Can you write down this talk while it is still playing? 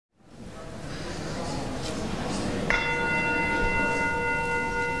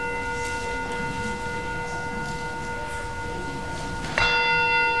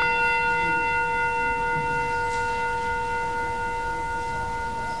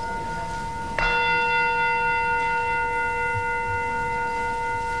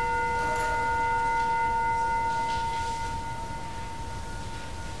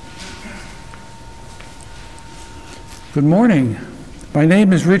Good morning. My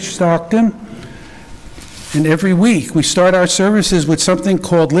name is Rich Stockton, and every week we start our services with something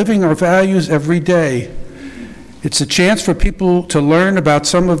called Living Our Values Every Day. It's a chance for people to learn about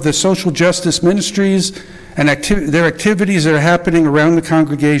some of the social justice ministries and their activities that are happening around the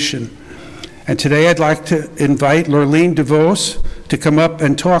congregation. And today I'd like to invite Lorleen DeVos to come up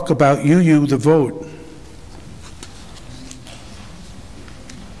and talk about UU the Vote.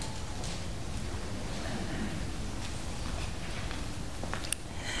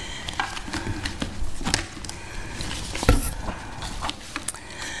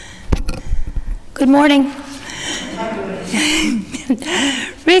 Good morning.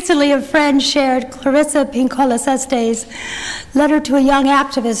 Recently, a friend shared Clarissa Pinkola Seste's letter to a young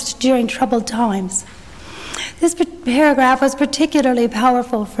activist during troubled times. This paragraph was particularly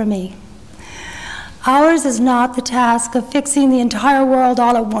powerful for me. Ours is not the task of fixing the entire world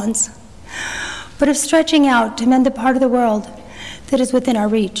all at once, but of stretching out to mend the part of the world that is within our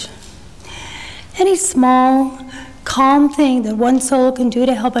reach. Any small, calm thing that one soul can do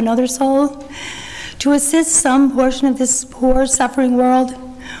to help another soul, to assist some portion of this poor, suffering world,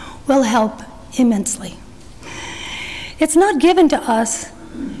 will help immensely. It's not given to us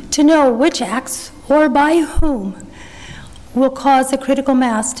to know which acts or by whom will cause the critical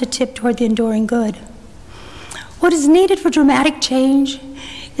mass to tip toward the enduring good. What is needed for dramatic change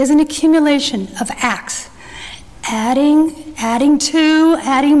is an accumulation of acts, adding to,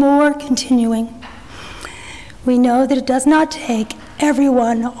 adding more, continuing. We know that it does not take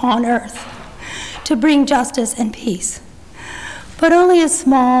everyone on earth to bring justice and peace, but only a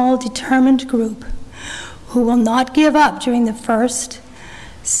small, determined group who will not give up during the first,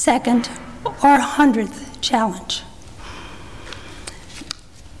 second, or 100th challenge.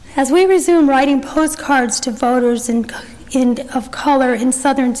 As we resume writing postcards to voters of color in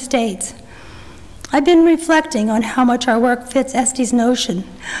southern states, I've been reflecting on how much our work fits Este's notion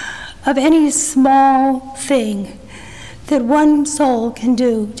of any small thing that one soul can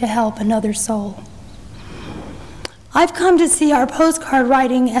do to help another soul. I've come to see our postcard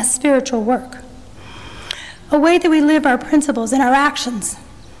writing as spiritual work, a way that we live our principles in our actions,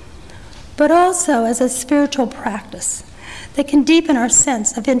 but also as a spiritual practice that can deepen our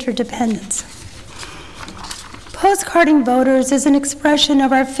sense of interdependence. Postcarding voters is an expression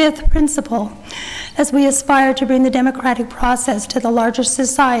of our fifth principle as we aspire to bring the democratic process to the larger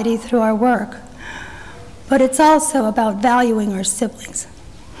society through our work, but it's also about valuing our siblings.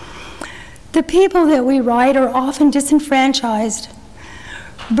 The people that we write are often disenfranchised,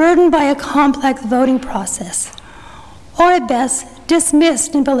 burdened by a complex voting process, or at best,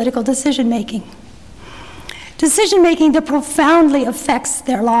 dismissed in political decision-making. Decision-making that profoundly affects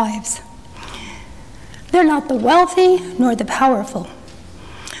their lives. They're not the wealthy nor the powerful.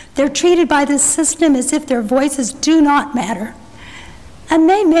 They're treated by this system as if their voices do not matter, and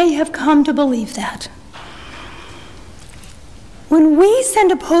they may have come to believe that. When we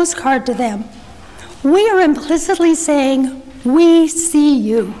send a postcard to them, we are implicitly saying, we see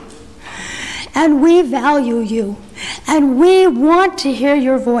you, and we value you, and we want to hear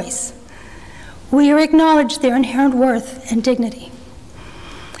your voice. We acknowledge their inherent worth and dignity.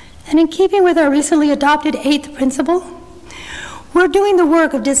 And in keeping with our recently adopted eighth principle, we're doing the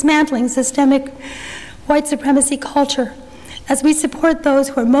work of dismantling systemic white supremacy culture as we support those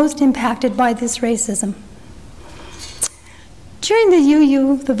who are most impacted by this racism. During the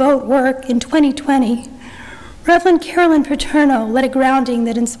UU the Vote work in 2020, Reverend Carolyn Paterno led a grounding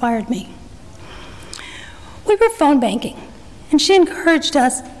that inspired me. We were phone banking, and she encouraged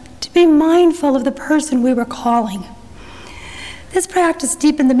us to be mindful of the person we were calling. This practice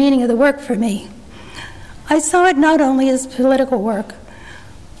deepened the meaning of the work for me. I saw it not only as political work,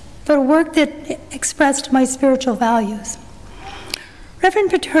 but work that expressed my spiritual values.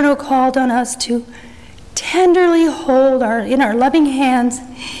 Reverend Paterno called on us to tenderly hold in our loving hands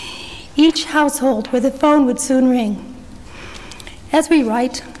each household where the phone would soon ring. As we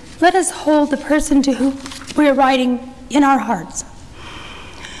write, let us hold the person to whom we're writing in our hearts,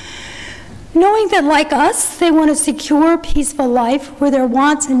 knowing that, like us, they want a secure, peaceful life where their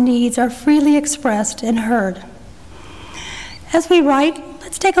wants and needs are freely expressed and heard. As we write,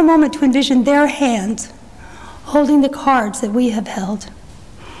 let's take a moment to envision their hands holding the cards that we have held.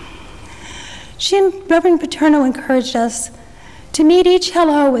 She and Reverend Paterno encouraged us to meet each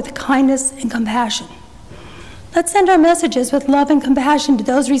hello with kindness and compassion. Let's send our messages with love and compassion to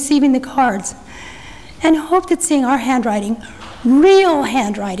those receiving the cards, and hope that seeing our handwriting, real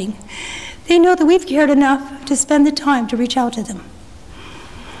handwriting, they know that we've cared enough to spend the time to reach out to them.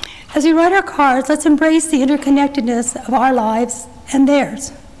 As we write our cards, let's embrace the interconnectedness of our lives and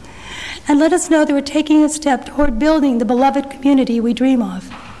theirs, and let us know that we're taking a step toward building the beloved community we dream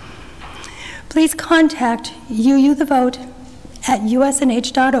of. Please contact UU the Vote at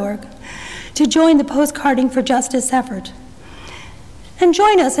usnh.org to join the Postcarding for Justice effort. And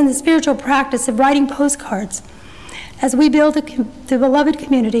join us in the spiritual practice of writing postcards as we build the beloved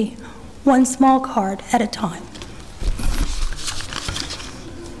community, one small card at a time.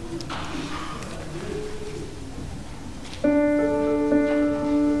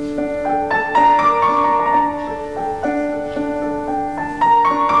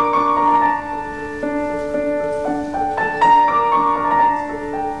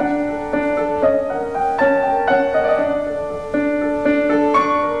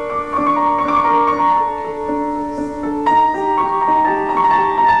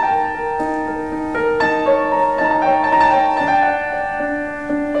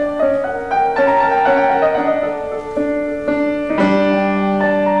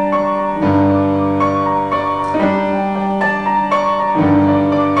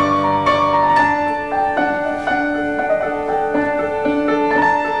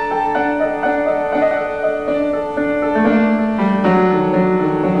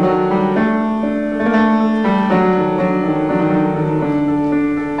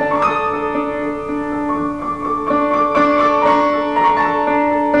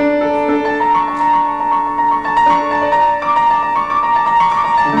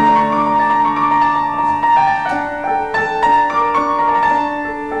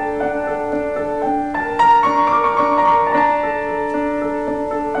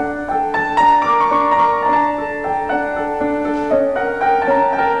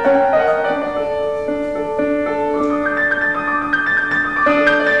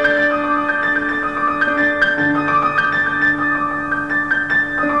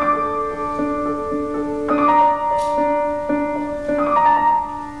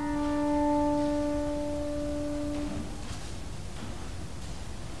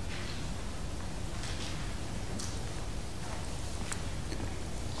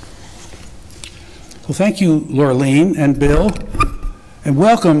 Well, thank you, Lorleen and Bill, and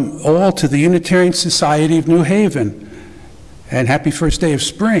welcome all to the Unitarian Society of New Haven, and happy first day of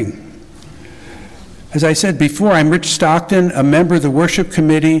spring. As I said before, I'm Rich Stockton, a member of the Worship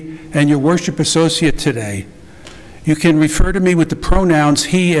Committee and your worship associate today. You can refer to me with the pronouns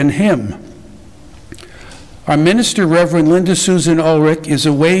he and him. Our minister, Reverend Linda Susan Ulrich, is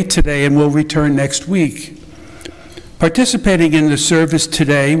away today and will return next week. Participating in the service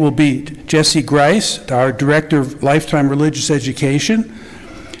today will be Jesse Grice, our Director of Lifetime Religious Education,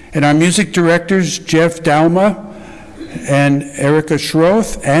 and our music directors, Jeff Dauma and Erica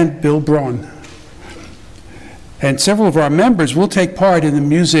Schroth and Bill Braun. And several of our members will take part in the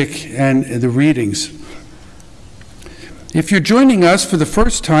music and the readings. If you're joining us for the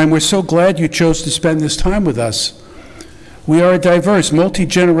first time, we're so glad you chose to spend this time with us. We are a diverse,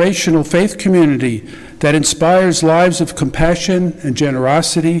 multi-generational faith community that inspires lives of compassion and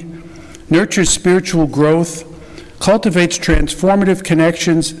generosity, nurtures spiritual growth, cultivates transformative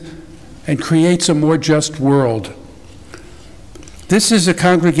connections, and creates a more just world. This is a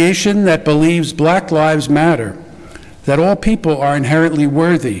congregation that believes Black lives matter, that all people are inherently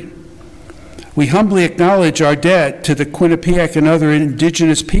worthy. We humbly acknowledge our debt to the Quinnipiac and other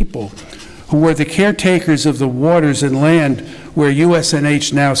indigenous people who were the caretakers of the waters and land where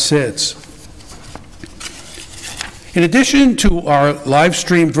USNH now sits. In addition to our live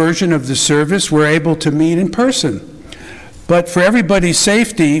stream version of the service, we're able to meet in person. But for everybody's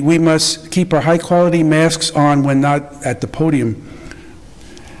safety, we must keep our high-quality masks on when not at the podium.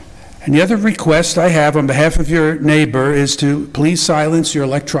 And the other request I have on behalf of your neighbor is to please silence your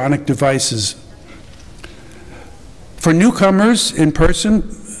electronic devices. For newcomers in person,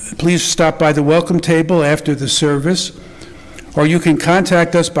 please stop by the welcome table after the service, or you can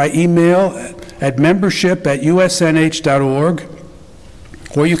contact us by email at membership@usnh.org,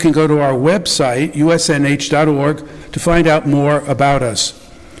 or you can go to our website, usnh.org, to find out more about us.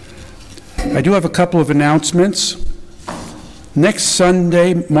 I do have a couple of announcements. Next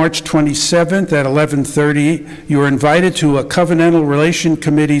Sunday, March 27th at 11:30, you are invited to a Covenantal Relation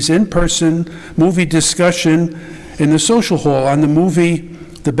Committee's in-person movie discussion in the social hall on the movie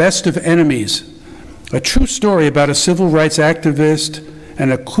The Best of Enemies, a true story about a civil rights activist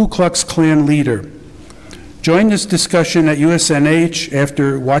and a Ku Klux Klan leader. Join this discussion at USNH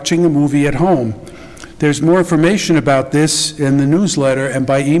after watching the movie at home. There's more information about this in the newsletter and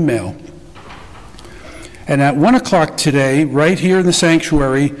by email. And at 1 o'clock today, right here in the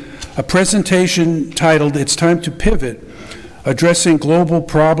sanctuary, a presentation titled "It's Time to Pivot, Addressing Global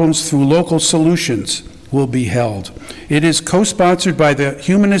Problems Through Local Solutions" will be held. It is co-sponsored by the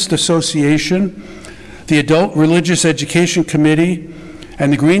Humanist Association, the Adult Religious Education Committee,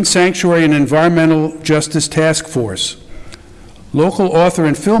 and the Green Sanctuary and Environmental Justice Task Force. Local author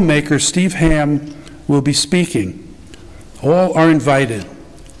and filmmaker Steve Ham will be speaking. All are invited.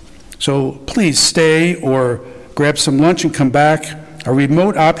 So please stay or grab some lunch and come back. A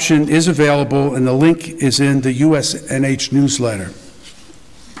remote option is available, and the link is in the USNH newsletter.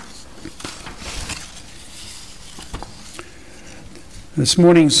 This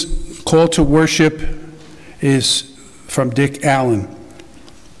morning's call to worship is from Dick Allen.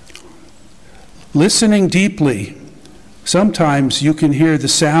 Listening deeply, sometimes you can hear the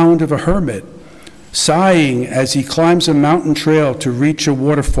sound of a hermit sighing as he climbs a mountain trail to reach a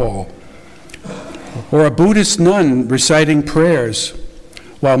waterfall, or a Buddhist nun reciting prayers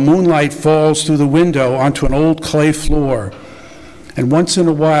while moonlight falls through the window onto an old clay floor. And once in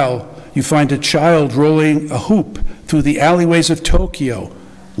a while, you find a child rolling a hoop through the alleyways of Tokyo,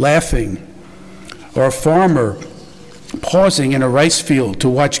 laughing, or a farmer pausing in a rice field to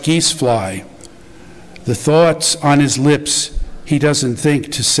watch geese fly, the thoughts on his lips he doesn't think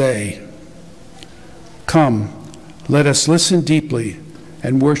to say. Come, let us listen deeply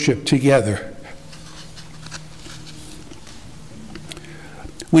and worship together.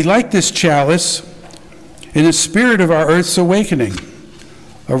 We light this chalice in the spirit of our Earth's awakening.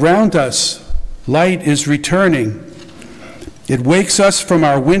 Around us, light is returning. It wakes us from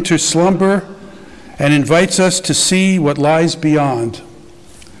our winter slumber and invites us to see what lies beyond.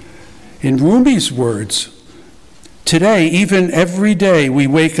 In Rumi's words, today, even every day, we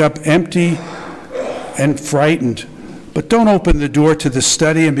wake up empty and frightened, but don't open the door to the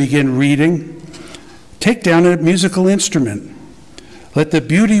study and begin reading. Take down a musical instrument. Let the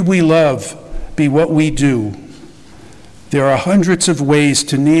beauty we love be what we do. There are hundreds of ways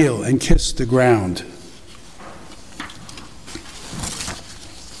to kneel and kiss the ground.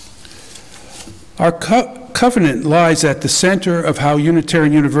 Our covenant lies at the center of how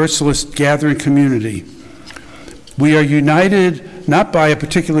Unitarian Universalists gather in community. We are united not by a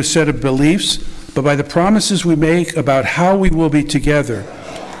particular set of beliefs, but by the promises we make about how we will be together,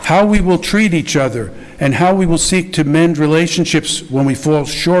 how we will treat each other, and how we will seek to mend relationships when we fall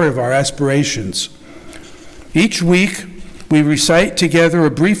short of our aspirations. Each week, we recite together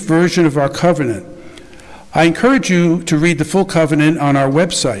a brief version of our covenant. I encourage you to read the full covenant on our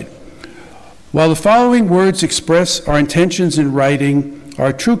website. While the following words express our intentions in writing,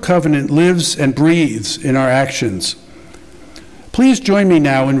 our true covenant lives and breathes in our actions. Please join me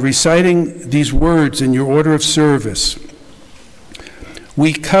now in reciting these words in your order of service.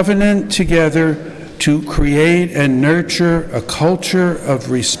 We covenant together to create and nurture a culture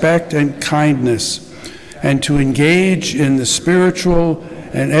of respect and kindness, and to engage in the spiritual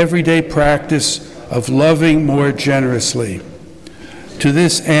and everyday practice of loving more generously. To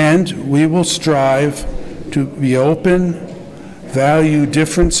this end, we will strive to be open, value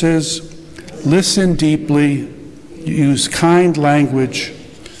differences, listen deeply, use kind language,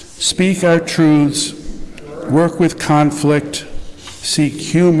 speak our truths, work with conflict, seek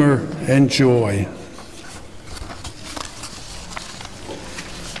humor and joy.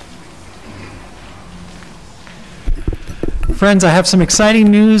 Friends, I have some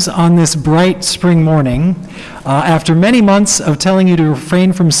exciting news on this bright spring morning. After many months of telling you to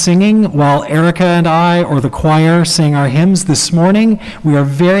refrain from singing while Erica and I or the choir sang our hymns this morning, we are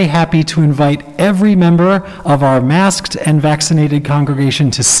very happy to invite every member of our masked and vaccinated congregation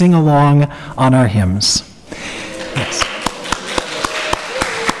to sing along on our hymns. Yes.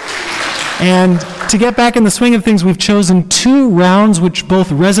 And to get back in the swing of things, we've chosen two rounds which both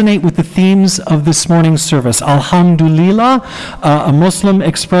resonate with the themes of this morning's service. Alhamdulillah, a Muslim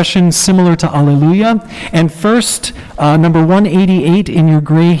expression similar to Alleluia. And first, number 188 in your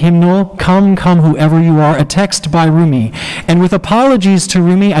gray hymnal, Come, Come, Whoever You Are, a text by Rumi. And with apologies to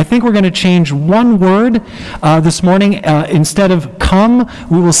Rumi, I think we're going to change one word this morning. Instead of come,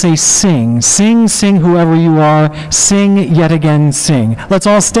 we will say sing. Sing, sing, whoever you are. Sing, yet again, sing. Let's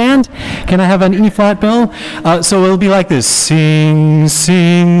all stand. Can I have an E-flat bell? So it'll be like this. Sing,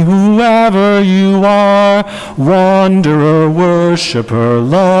 sing, whoever you are, wanderer, worshiper,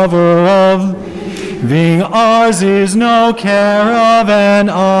 lover of living. Ours is no caravan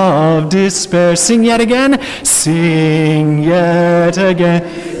of despair. Sing yet again. Sing yet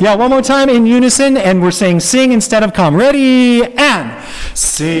again. Yeah, one more time in unison, and we're saying sing instead of come. Ready, and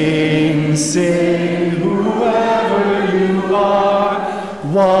sing, sing, whoever you are,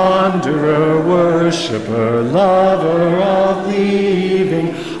 wanderer, worshiper, lover of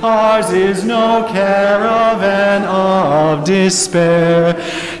leaving. Ours is no caravan of despair.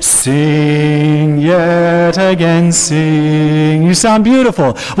 Sing yet again, sing. You sound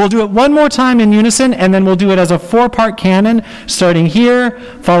beautiful. We'll do it one more time in unison, and then we'll do it as a 4-part canon, starting here,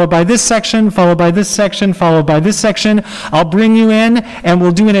 followed by this section, followed by this section, followed by this section. I'll bring you in, and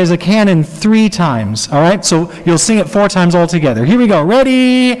we'll do it as a canon 3 times, all right? So you'll sing it 4 times all together. Here we go.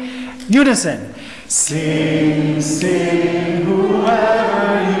 Ready? Unison. Sing, sing,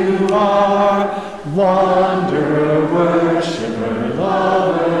 whoever you are, wanderer, worshiper,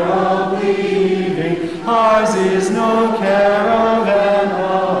 lover of believing, ours is no caravan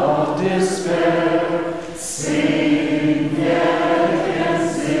of despair. Sing yet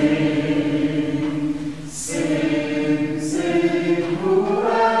again, sing. Sing, sing,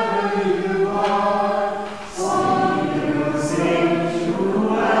 whoever you are, wanderer, sing,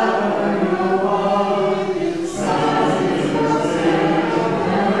 whoever you are,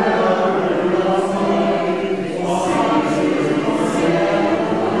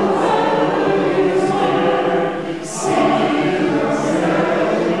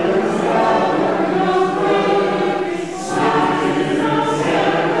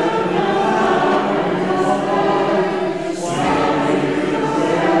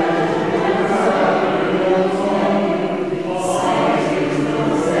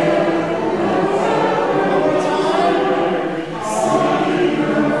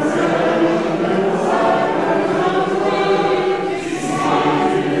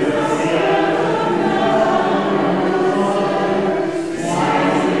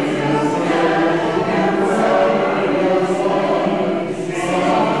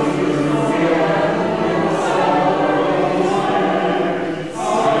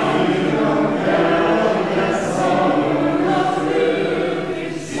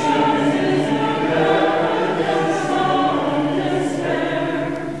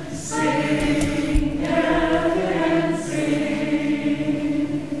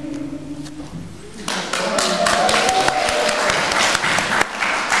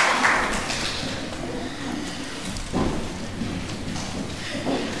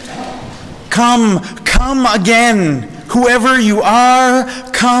 Come, come again. Whoever you are,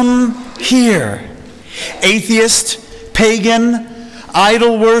 come here. Atheist, pagan,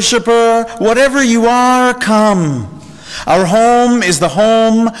 idol worshiper, whatever you are, come. Our home is the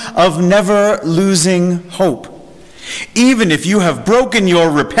home of never losing hope. Even if you have broken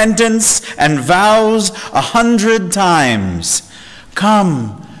your repentance and vows 100 times,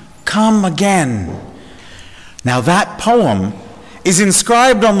 come, come again. Now that poem is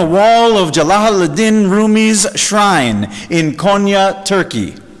inscribed on the wall of Jalaluddin Rumi's shrine in Konya,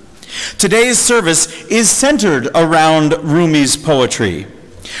 Turkey. Today's service is centered around Rumi's poetry.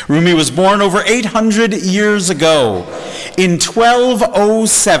 Rumi was born over 800 years ago in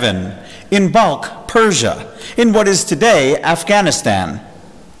 1207 in Balkh, Persia, in what is today Afghanistan.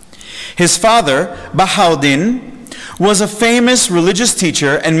 His father, Bahauddin, was a famous religious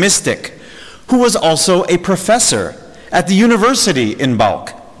teacher and mystic who was also a professor at the university in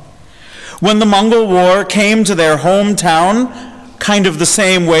Balkh. When the Mongol War came to their hometown, kind of the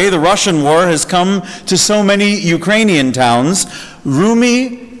same way the Russian war has come to so many Ukrainian towns,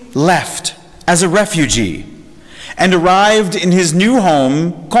 Rumi left as a refugee and arrived in his new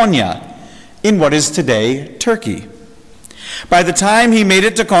home, Konya, in what is today Turkey. By the time he made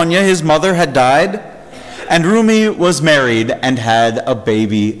it to Konya, his mother had died, and Rumi was married and had a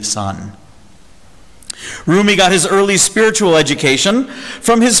baby son. Rumi got his early spiritual education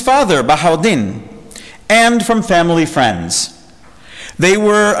from his father, Bahauddin, and from family friends. They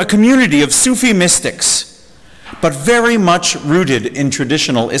were a community of Sufi mystics, but very much rooted in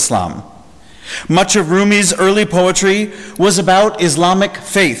traditional Islam. Much of Rumi's early poetry was about Islamic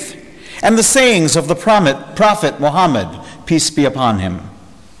faith and the sayings of the Prophet Muhammad, peace be upon him.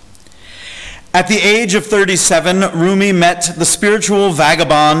 At the age of 37, Rumi met the spiritual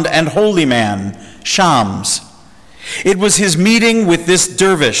vagabond and holy man, Shams. It was his meeting with this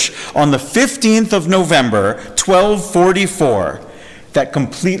dervish on the 15th of November, 1244, that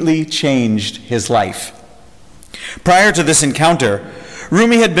completely changed his life. Prior to this encounter,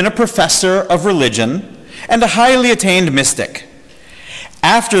 Rumi had been a professor of religion and a highly attained mystic.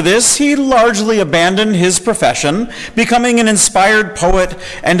 After this, he largely abandoned his profession, becoming an inspired poet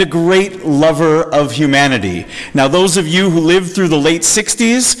and a great lover of humanity. Now, those of you who lived through the late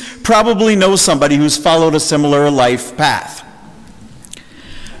 60s probably know somebody who's followed a similar life path.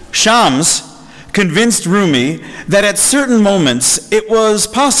 Shams convinced Rumi that at certain moments it was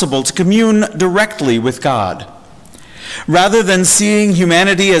possible to commune directly with God. Rather than seeing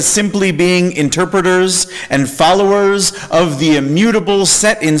humanity as simply being interpreters and followers of the immutable,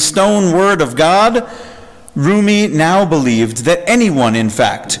 set-in-stone word of God, Rumi now believed that anyone, in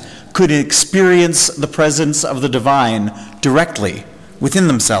fact, could experience the presence of the divine directly within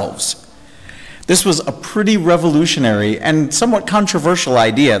themselves. This was a pretty revolutionary and somewhat controversial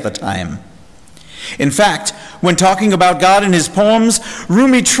idea at the time. In fact, when talking about God in his poems,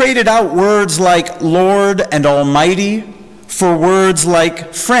 Rumi traded out words like Lord and Almighty for words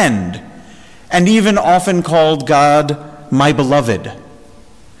like friend, and even often called God my beloved.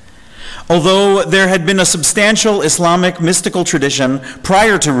 Although there had been a substantial Islamic mystical tradition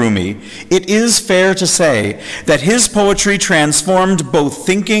prior to Rumi, it is fair to say that his poetry transformed both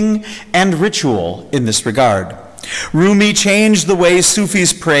thinking and ritual in this regard. Rumi changed the way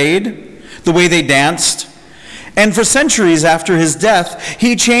Sufis prayed, the way they danced, and for centuries after his death,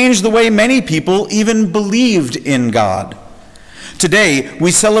 he changed the way many people even believed in God. Today,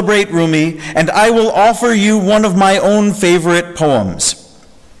 we celebrate Rumi, and I will offer you one of my own favorite poems.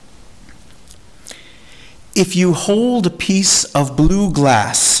 If you hold a piece of blue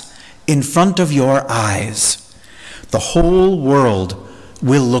glass in front of your eyes, the whole world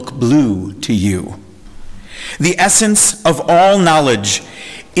will look blue to you. The essence of all knowledge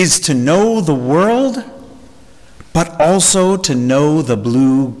is to know the world, but also to know the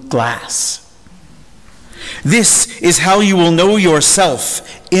blue glass. This is how you will know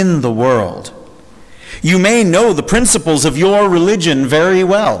yourself in the world. You may know the principles of your religion very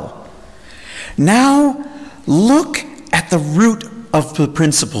well. Now, look at the root of the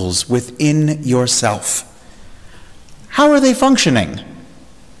principles within yourself. How are they functioning?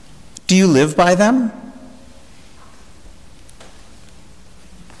 Do you live by them?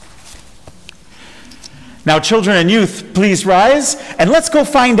 Now, children and youth, please rise, and let's go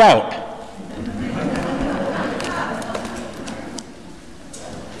find out.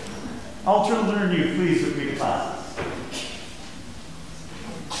 All children and youth, please repeat the classes.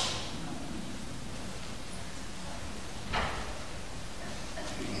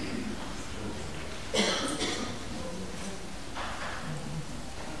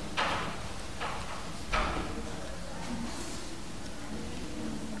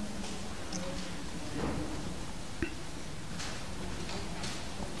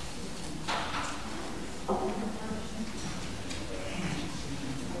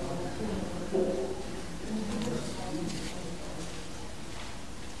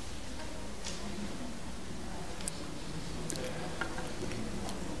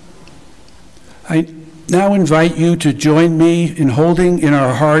 I now invite you to join me in holding in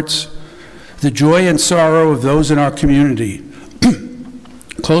our hearts the joy and sorrow of those in our community.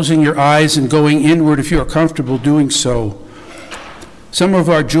 Closing your eyes and going inward if you are comfortable doing so. Some of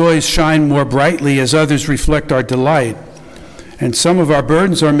our joys shine more brightly as others reflect our delight, and some of our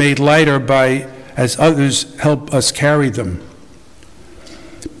burdens are made lighter as others help us carry them.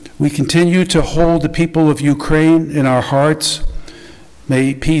 We continue to hold the people of Ukraine in our hearts.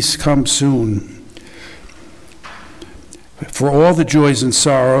 May peace come soon. For all the joys and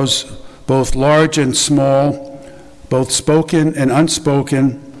sorrows, both large and small, both spoken and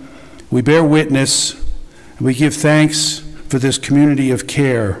unspoken, we bear witness and we give thanks for this community of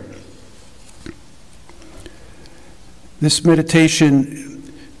care. This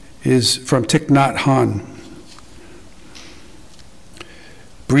meditation is from Thich Nhat Hanh.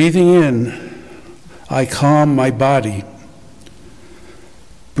 Breathing in, I calm my body.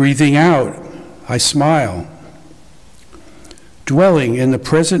 Breathing out, I smile. Dwelling in the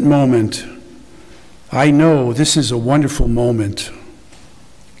present moment, I know this is a wonderful moment.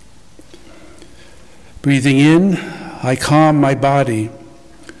 Breathing in, I calm my body.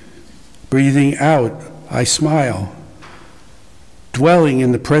 Breathing out, I smile. Dwelling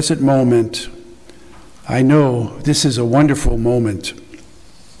in the present moment, I know this is a wonderful moment.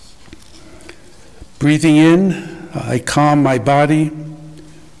 Breathing in, I calm my body.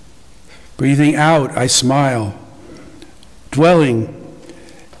 Breathing out, I smile. Dwelling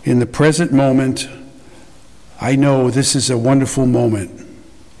in the present moment, I know this is a wonderful moment.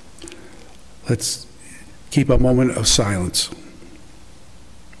 Let's keep a moment of silence.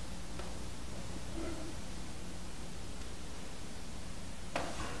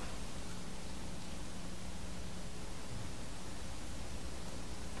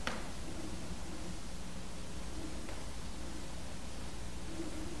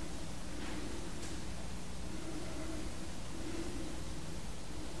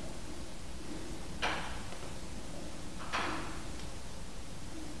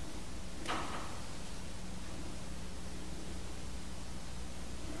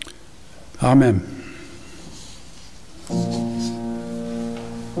 Amen.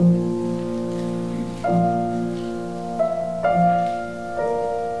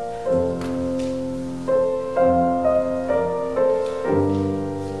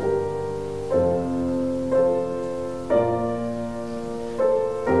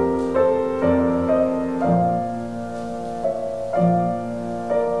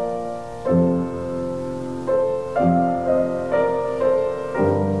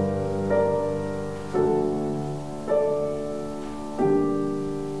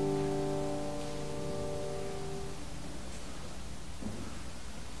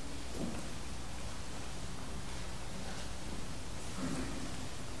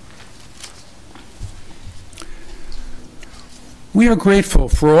 We are grateful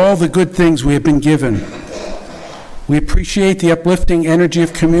for all the good things we have been given. We appreciate the uplifting energy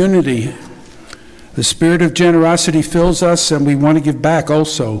of community. The spirit of generosity fills us, and we want to give back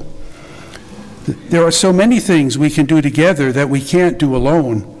also. There are so many things we can do together that we can't do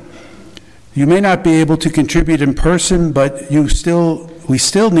alone. You may not be able to contribute in person, but we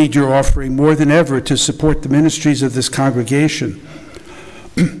still need your offering more than ever to support the ministries of this congregation.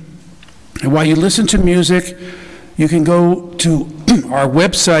 And while you listen to music, you can go to our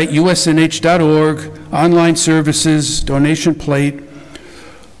website, usnh.org, online services, donation plate,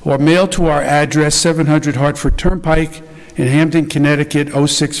 or mail to our address, 700 Hartford Turnpike in Hampden, Connecticut,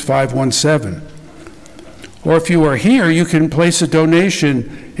 06517. Or if you are here, you can place a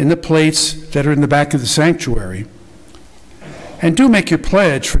donation in the plates that are in the back of the sanctuary. And do make your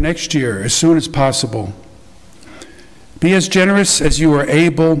pledge for next year as soon as possible. Be as generous as you are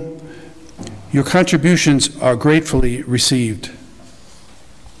able. Your contributions are gratefully received.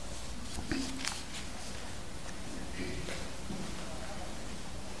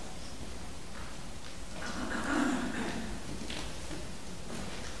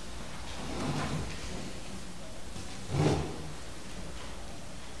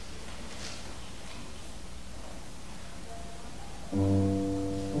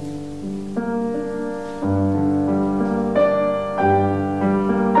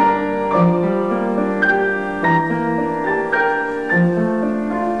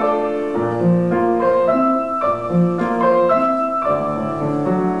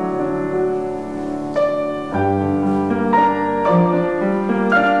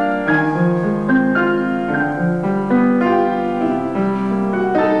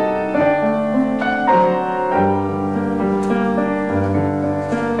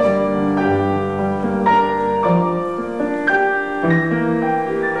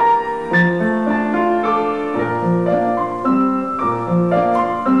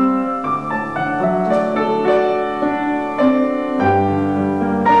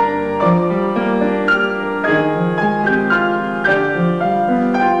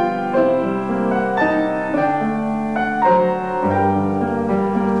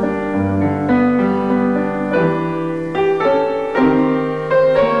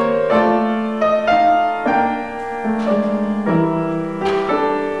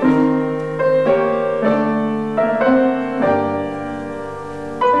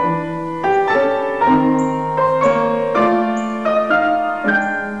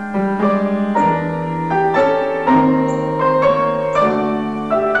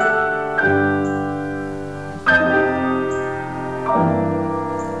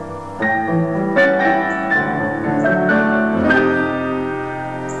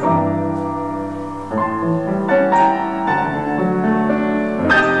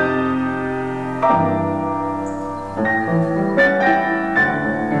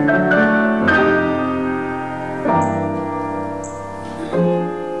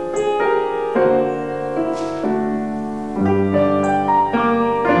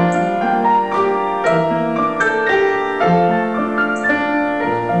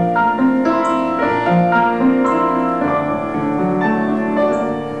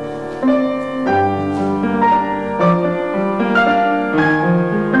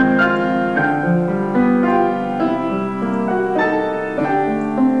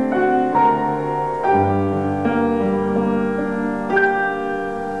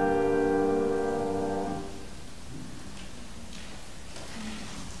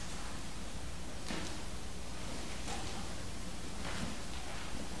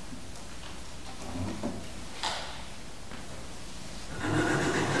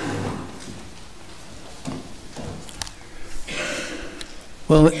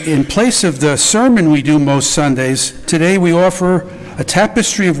 Well, in place of the sermon we do most Sundays, today we offer a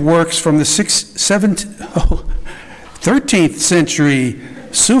tapestry of works from the 13th century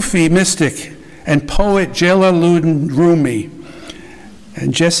Sufi mystic and poet Jalaluddin Rumi.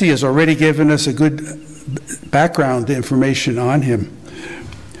 And Jesse has already given us a good background information on him.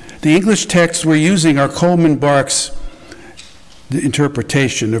 The English texts we're using are Coleman Barks'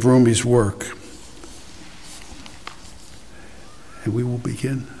 interpretation of Rumi's work. And we will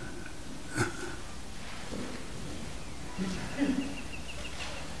begin.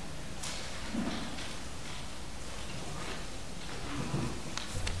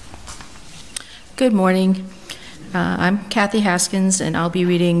 Good morning. I'm Kathy Haskins, and I'll be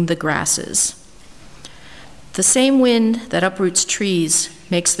reading The Grasses. The same wind that uproots trees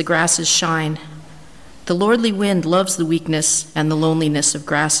makes the grasses shine. The lordly wind loves the weakness and the loneliness of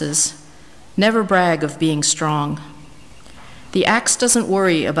grasses. Never brag of being strong. The axe doesn't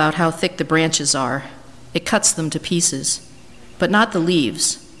worry about how thick the branches are. It cuts them to pieces. but not the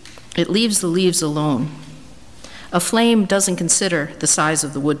leaves. It leaves the leaves alone. A flame doesn't consider the size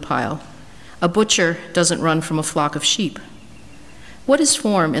of the woodpile. A butcher doesn't run from a flock of sheep. What is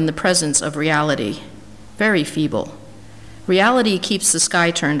form in the presence of reality? Very feeble. Reality keeps the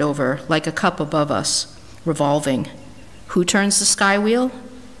sky turned over like a cup above us, revolving. Who turns the sky wheel?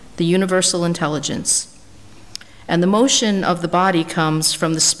 The universal intelligence. And the motion of the body comes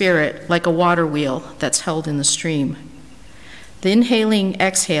from the spirit like a water wheel that's held in the stream. The inhaling,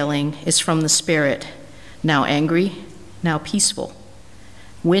 exhaling is from the spirit, now angry, now peaceful.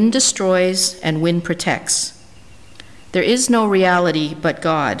 Wind destroys and wind protects. There is no reality but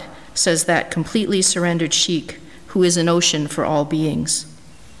God, says that completely surrendered sheik who is an ocean for all beings.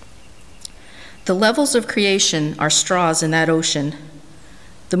 The levels of creation are straws in that ocean.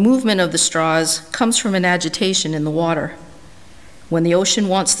 The movement of the straws comes from an agitation in the water. When the ocean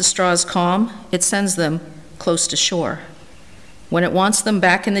wants the straws calm, it sends them close to shore. When it wants them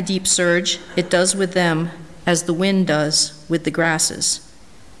back in the deep surge, it does with them as the wind does with the grasses.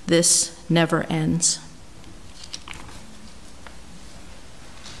 This never ends.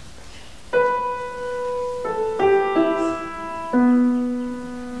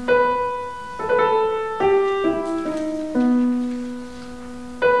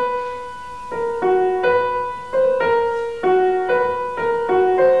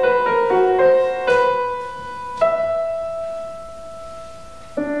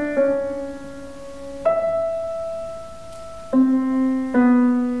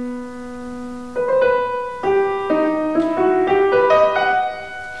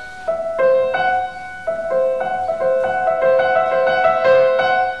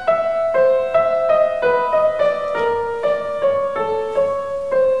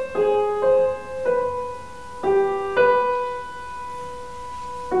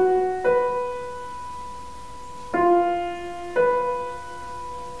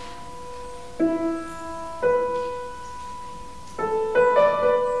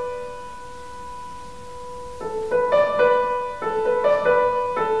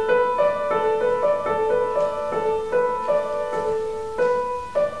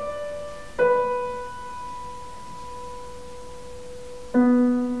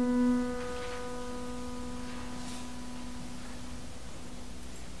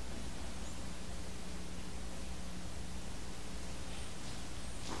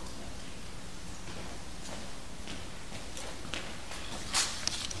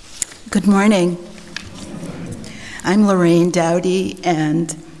 Good morning. I'm Lorraine Dowdy,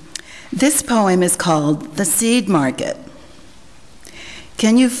 and this poem is called The Seed Market.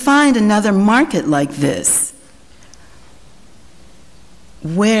 Can you find another market like this?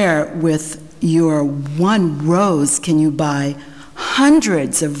 Where with your one rose can you buy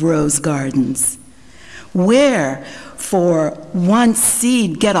hundreds of rose gardens? Where for one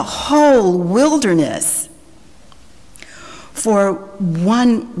seed get a whole wilderness? For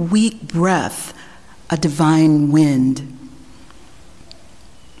one weak breath, a divine wind.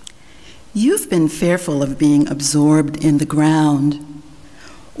 You've been fearful of being absorbed in the ground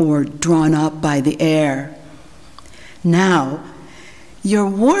or drawn up by the air. Now, your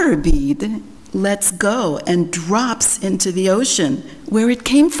water bead lets go and drops into the ocean where it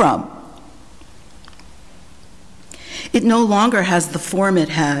came from. It no longer has the form it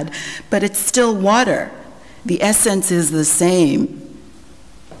had, but it's still water. The essence is the same.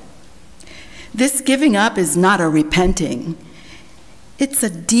 This giving up is not a repenting. It's a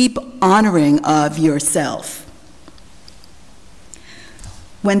deep honoring of yourself.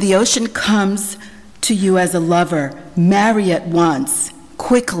 When the ocean comes to you as a lover, marry at once,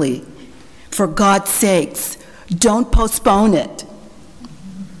 quickly. For God's sakes, don't postpone it.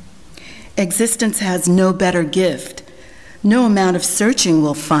 Existence has no better gift. No amount of searching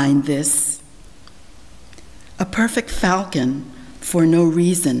will find this. A perfect falcon, for no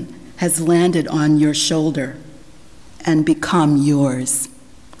reason, has landed on your shoulder and become yours.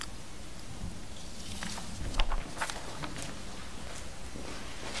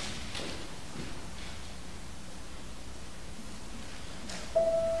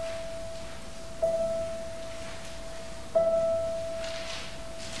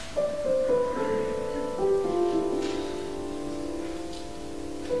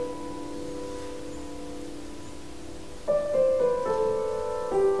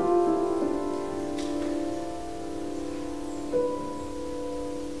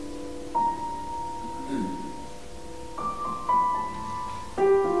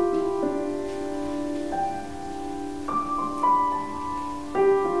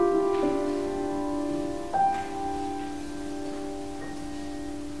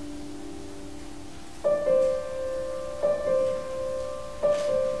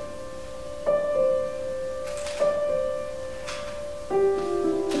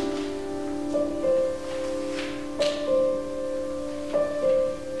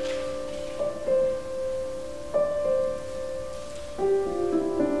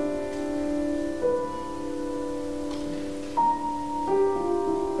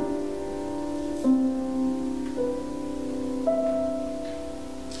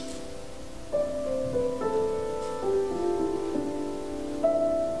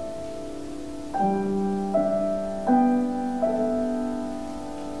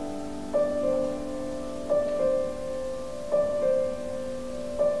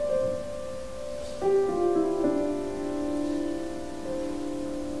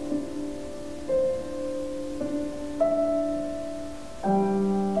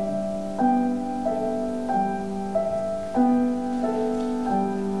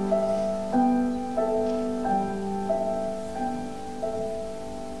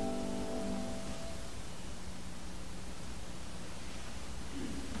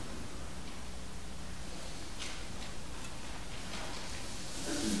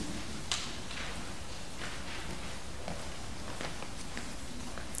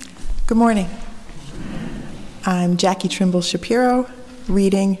 Good morning. I'm Jackie Trimble Shapiro,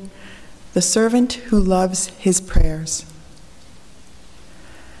 reading The Servant Who Loves His Prayers.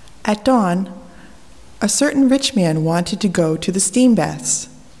 At dawn, a certain rich man wanted to go to the steam baths.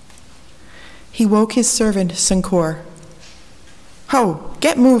 He woke his servant Sankor. "Ho,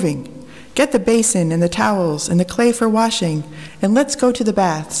 get moving. Get the basin and the towels and the clay for washing, and let's go to the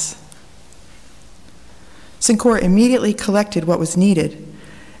baths." Sankor immediately collected what was needed,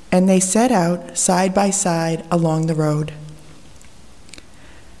 and they set out side by side along the road.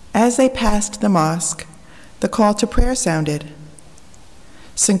 As they passed the mosque, the call to prayer sounded.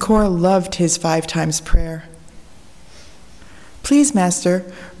 Sankor loved his 5 times prayer. "Please, Master,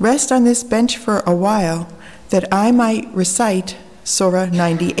 rest on this bench for a while, that I might recite Surah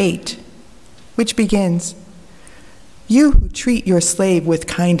 98, which begins, 'You who treat your slave with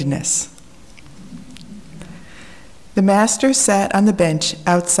kindness.'" The master sat on the bench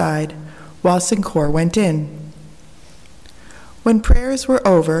outside while Sankor went in. When prayers were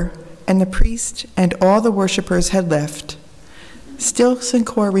over and the priest and all the worshippers had left, still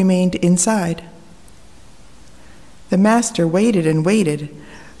Sankor remained inside. The master waited and waited.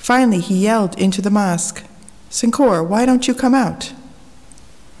 Finally, he yelled into the mosque, "Sankor, why don't you come out?"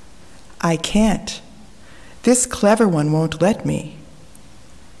 "I can't. This clever one won't let me."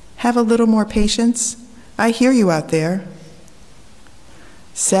 "Have a little more patience. I hear you out there."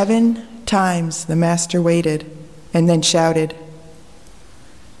 7 times the master waited and then shouted.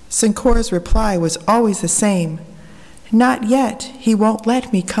 Sankor's reply was always the same, "Not yet. He won't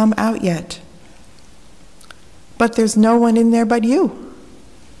let me come out yet." "But there's no one in there but you.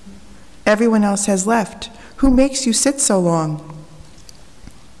 Everyone else has left. Who makes you sit so long?"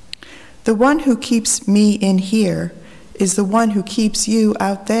 "The one who keeps me in here is the one who keeps you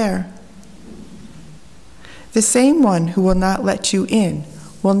out there. The same one who will not let you in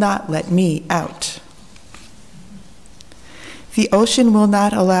will not let me out. The ocean will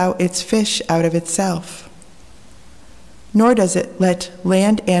not allow its fish out of itself, nor does it let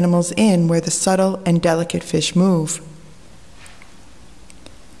land animals in where the subtle and delicate fish move.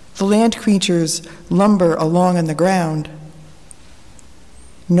 The land creatures lumber along on the ground.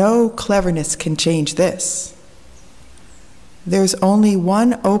 No cleverness can change this. There's only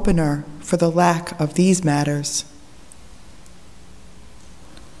one opener for the lack of these matters.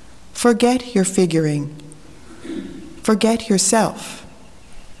 Forget your figuring. Forget yourself.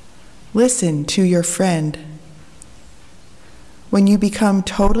 Listen to your friend. When you become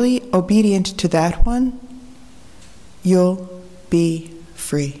totally obedient to that one, you'll be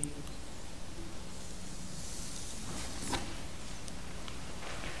free."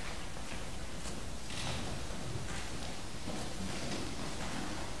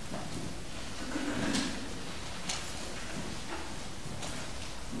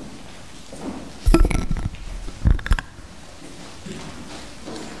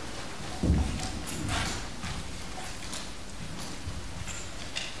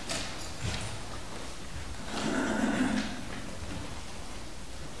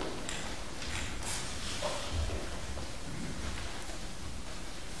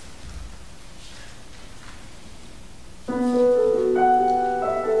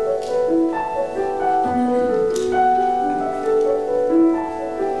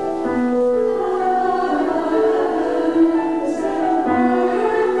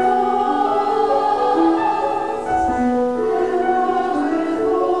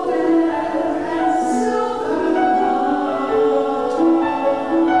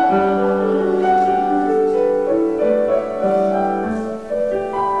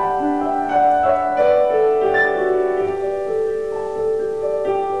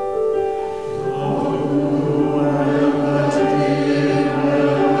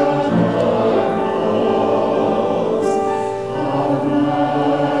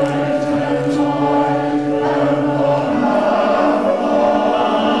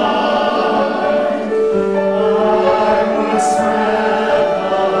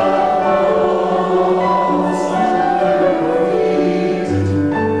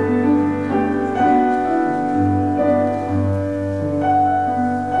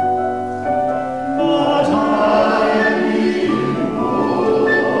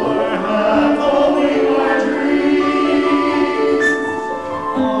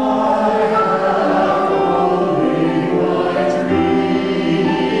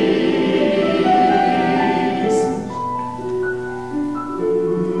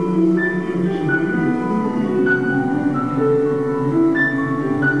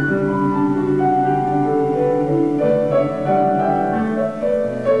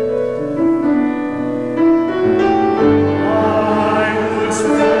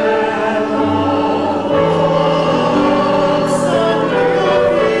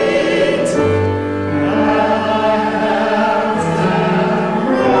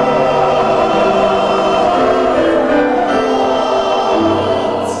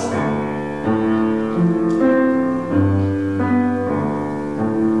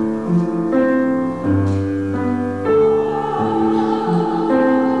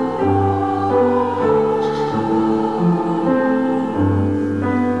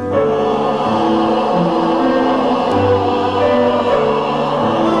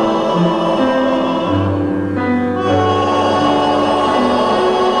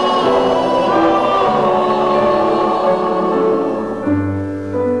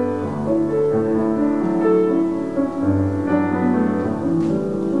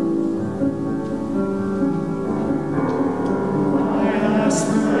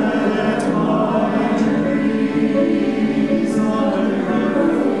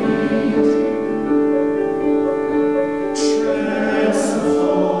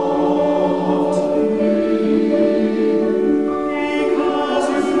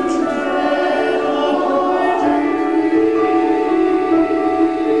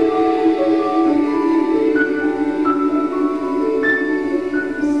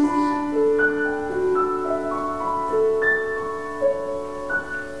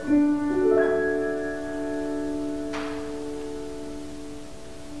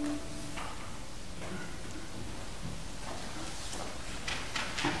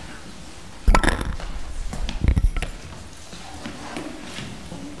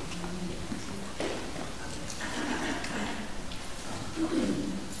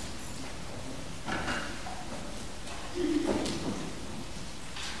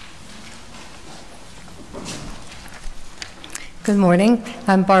 Good morning.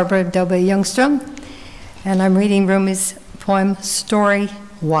 I'm Barbara W. Youngstrom, and I'm reading Rumi's poem, Story,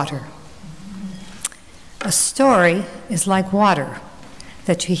 Water. A story is like water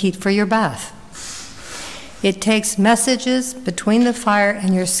that you heat for your bath. It takes messages between the fire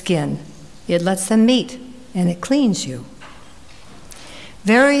and your skin. It lets them meet, and it cleans you.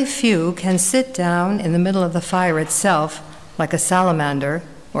 Very few can sit down in the middle of the fire itself, like a salamander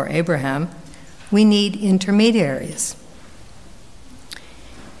or Abraham. We need intermediaries.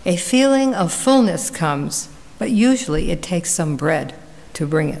 A feeling of fullness comes, but usually it takes some bread to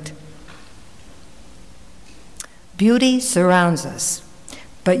bring it. Beauty surrounds us,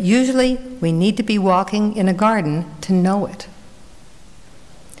 but usually we need to be walking in a garden to know it.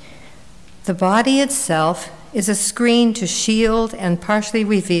 The body itself is a screen to shield and partially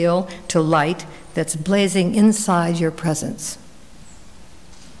reveal to light that's blazing inside your presence.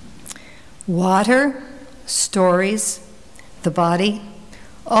 Water, stories, the body,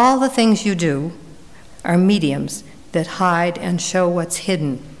 all the things you do are mediums that hide and show what's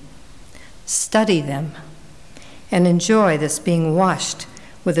hidden. Study them and enjoy this being washed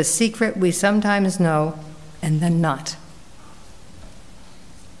with a secret we sometimes know and then not.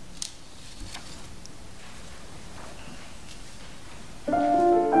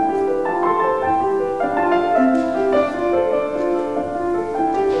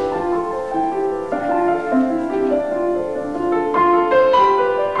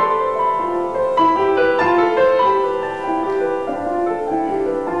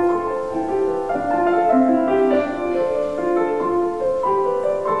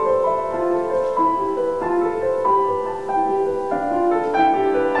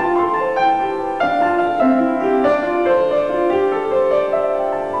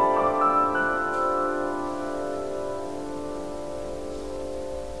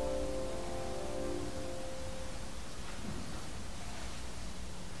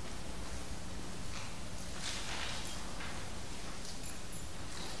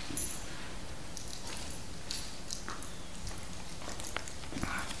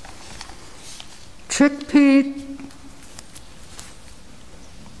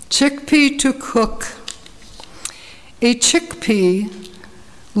 Chickpea to cook. A chickpea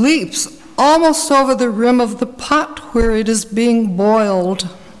leaps almost over the rim of the pot where it is being boiled.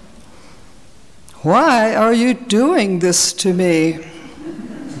 Why are you doing this to me?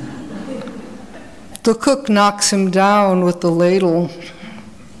 The cook knocks him down with the ladle.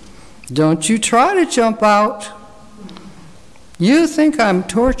 Don't you try to jump out. You think I'm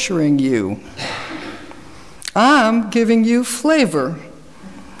torturing you. I'm giving you flavor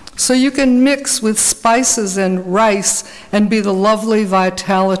so you can mix with spices and rice and be the lovely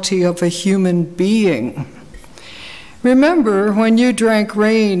vitality of a human being. Remember when you drank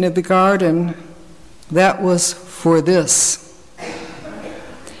rain in the garden, that was for this.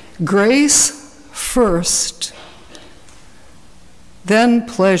 Grace first, then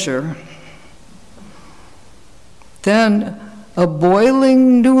pleasure, then a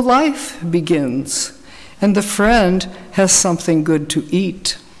boiling new life begins, and the friend has something good to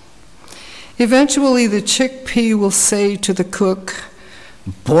eat. Eventually, the chickpea will say to the cook,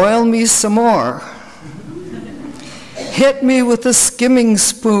 "Boil me some more. Hit me with a skimming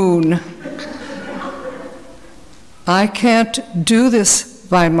spoon. I can't do this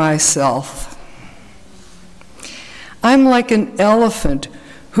by myself. I'm like an elephant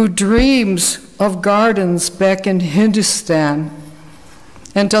who dreams of gardens back in Hindustan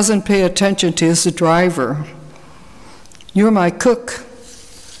and doesn't pay attention to his driver. You're my cook,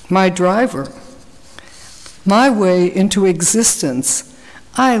 my driver, my way into existence.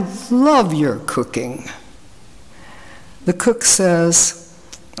 I love your cooking." The cook says,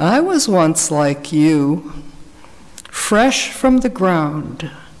 "I was once like you, fresh from the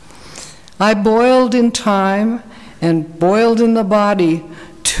ground. I boiled in time and boiled in the body,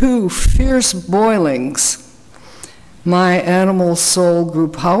 2 fierce boilings. My animal soul grew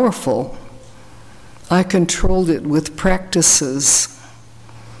powerful. I controlled it with practices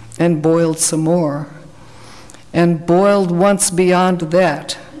and boiled some more, and boiled once beyond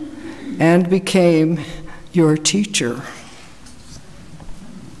that, and became your teacher."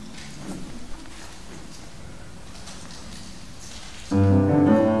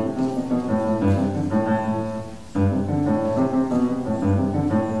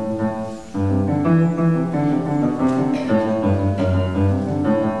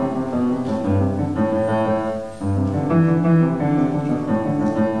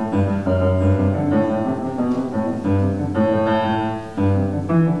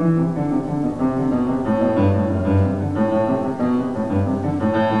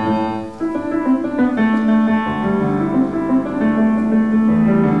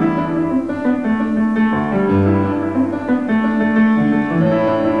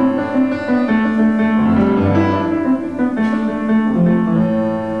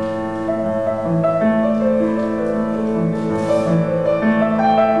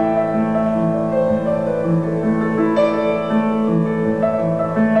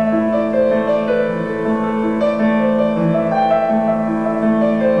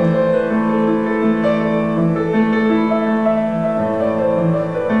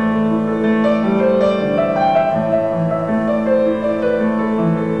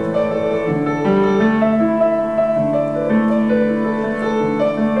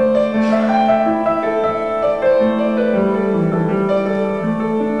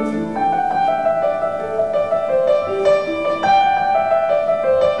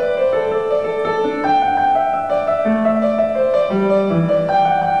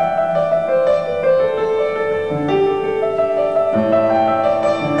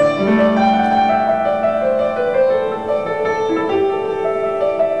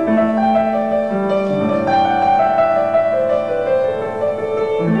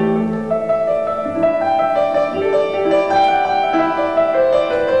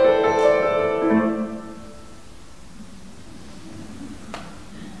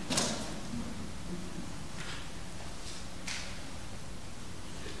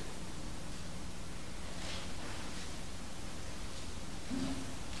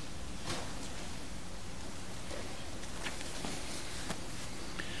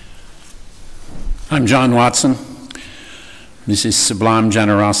 I'm John Watson. This is Sublime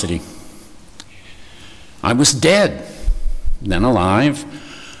Generosity. I was dead, then alive,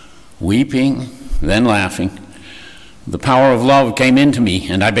 weeping, then laughing. The power of love came into me,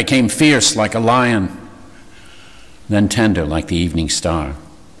 and I became fierce like a lion, then tender like the evening star.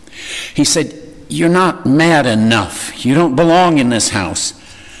 He said, "You're not mad enough. You don't belong in this house."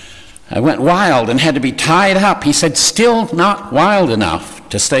 I went wild and had to be tied up. He said, "Still not wild enough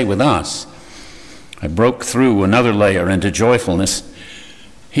to stay with us." I broke through another layer into joyfulness.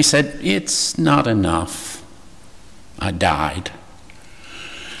 He said, "It's not enough." I died.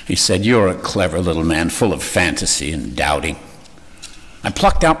 He said, "You're a clever little man, full of fantasy and doubting." I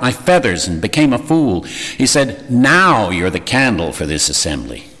plucked out my feathers and became a fool. He said, "Now you're the candle for this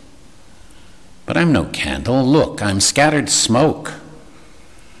assembly." But I'm no candle. Look, I'm scattered smoke.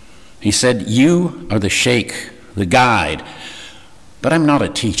 He said, "You are the sheikh, the guide, but I'm not a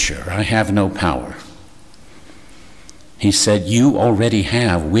teacher. I have no power." He said, "You already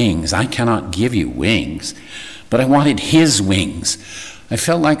have wings. I cannot give you wings." But I wanted his wings. I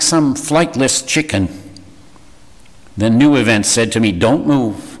felt like some flightless chicken. Then new events said to me, "Don't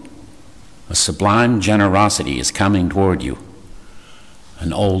move. A sublime generosity is coming toward you."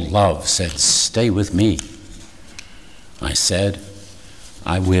 An old love said, "Stay with me." I said,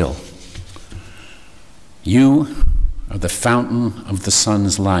 "I will." You are the fountain of the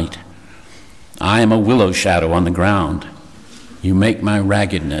sun's light. I am a willow shadow on the ground. You make my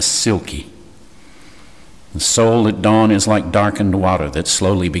raggedness silky. The soul at dawn is like darkened water that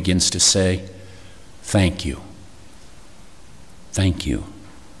slowly begins to say, "Thank you. Thank you."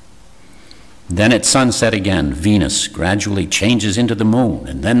 Then at sunset again, Venus gradually changes into the moon,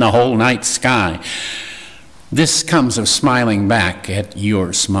 and then the whole night sky. This comes of smiling back at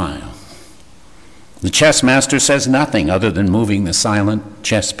your smile. The chess master says nothing other than moving the silent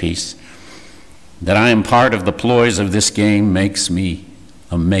chess piece. That I am part of the ploys of this game makes me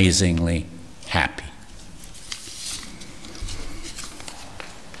amazingly happy.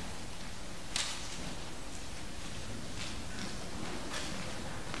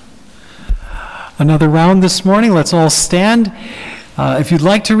 Another round this morning. Let's all stand. If you'd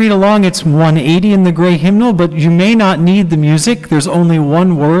like to read along, it's 180 in the gray hymnal, but you may not need the music. There's only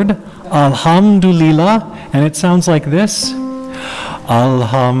one word, Alhamdulillah, and it sounds like this.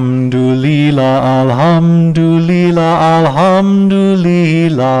 Alhamdulillah, Alhamdulillah,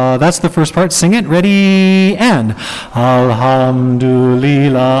 Alhamdulillah. That's the first part. Sing it. Ready, and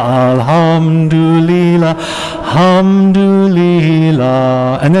Alhamdulillah, Alhamdulillah,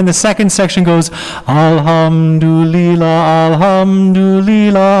 Alhamdulillah. And then the second section goes Alhamdulillah,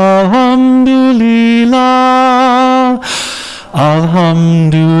 Alhamdulillah, Alhamdulillah.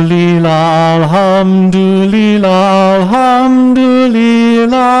 Alhamdulillah, Alhamdulillah,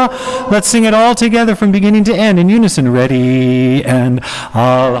 Alhamdulillah. Let's sing it all together from beginning to end in unison. Ready, and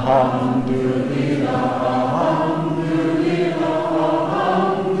Alhamdulillah, Alhamdulillah,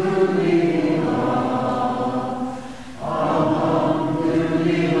 Alhamdulillah.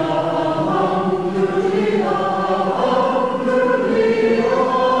 Alhamdulillah, Alhamdulillah,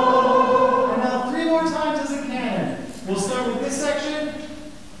 Alhamdulillah. And now 3 more times as a canon. We'll start with this section.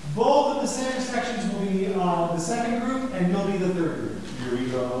 Both of the center sections will be the second group, and you'll be the third group. Here we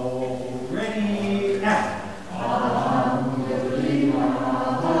go. Ready, now.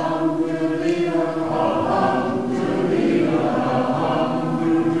 Alhamdulillah, Alhamdulillah, Alhamdulillah,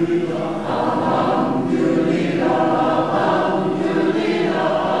 Alhamdulillah, Alhamdulillah,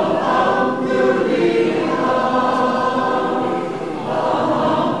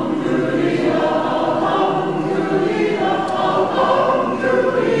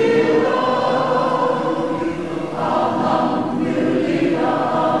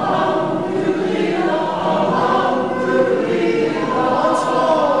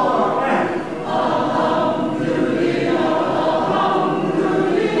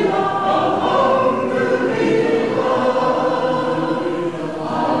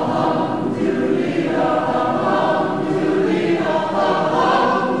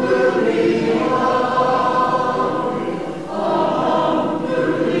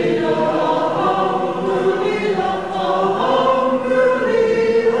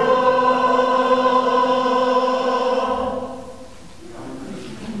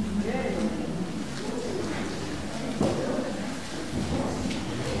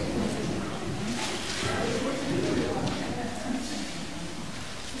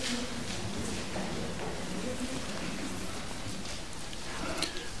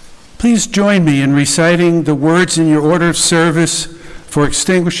 Please join me in reciting the words in your order of service for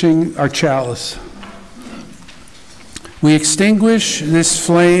extinguishing our chalice. We extinguish this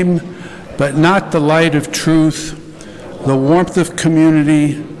flame but not the light of truth, the warmth of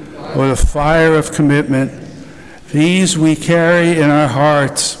community, or the fire of commitment. These we carry in our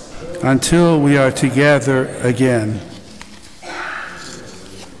hearts until we are together again.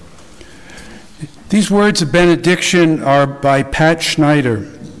 These words of benediction are by Pat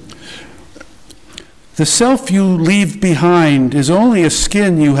Schneider. The self you leave behind is only a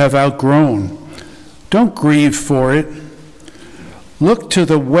skin you have outgrown. Don't grieve for it. Look to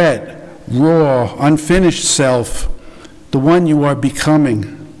the wet, raw, unfinished self, the one you are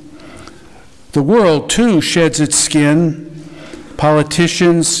becoming. The world, too, sheds its skin.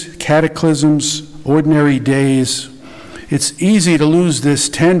 Politicians, cataclysms, ordinary days. It's easy to lose this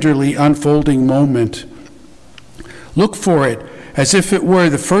tenderly unfolding moment. Look for it as if it were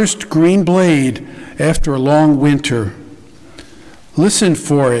the first green blade after a long winter. Listen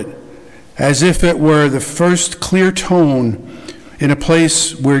for it as if it were the first clear tone in a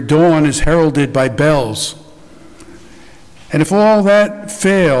place where dawn is heralded by bells. And if all that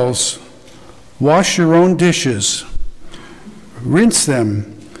fails, wash your own dishes, rinse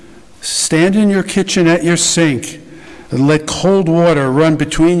them, stand in your kitchen at your sink, and let cold water run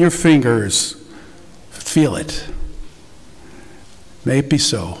between your fingers. Feel it. May it be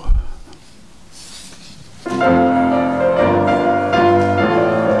so.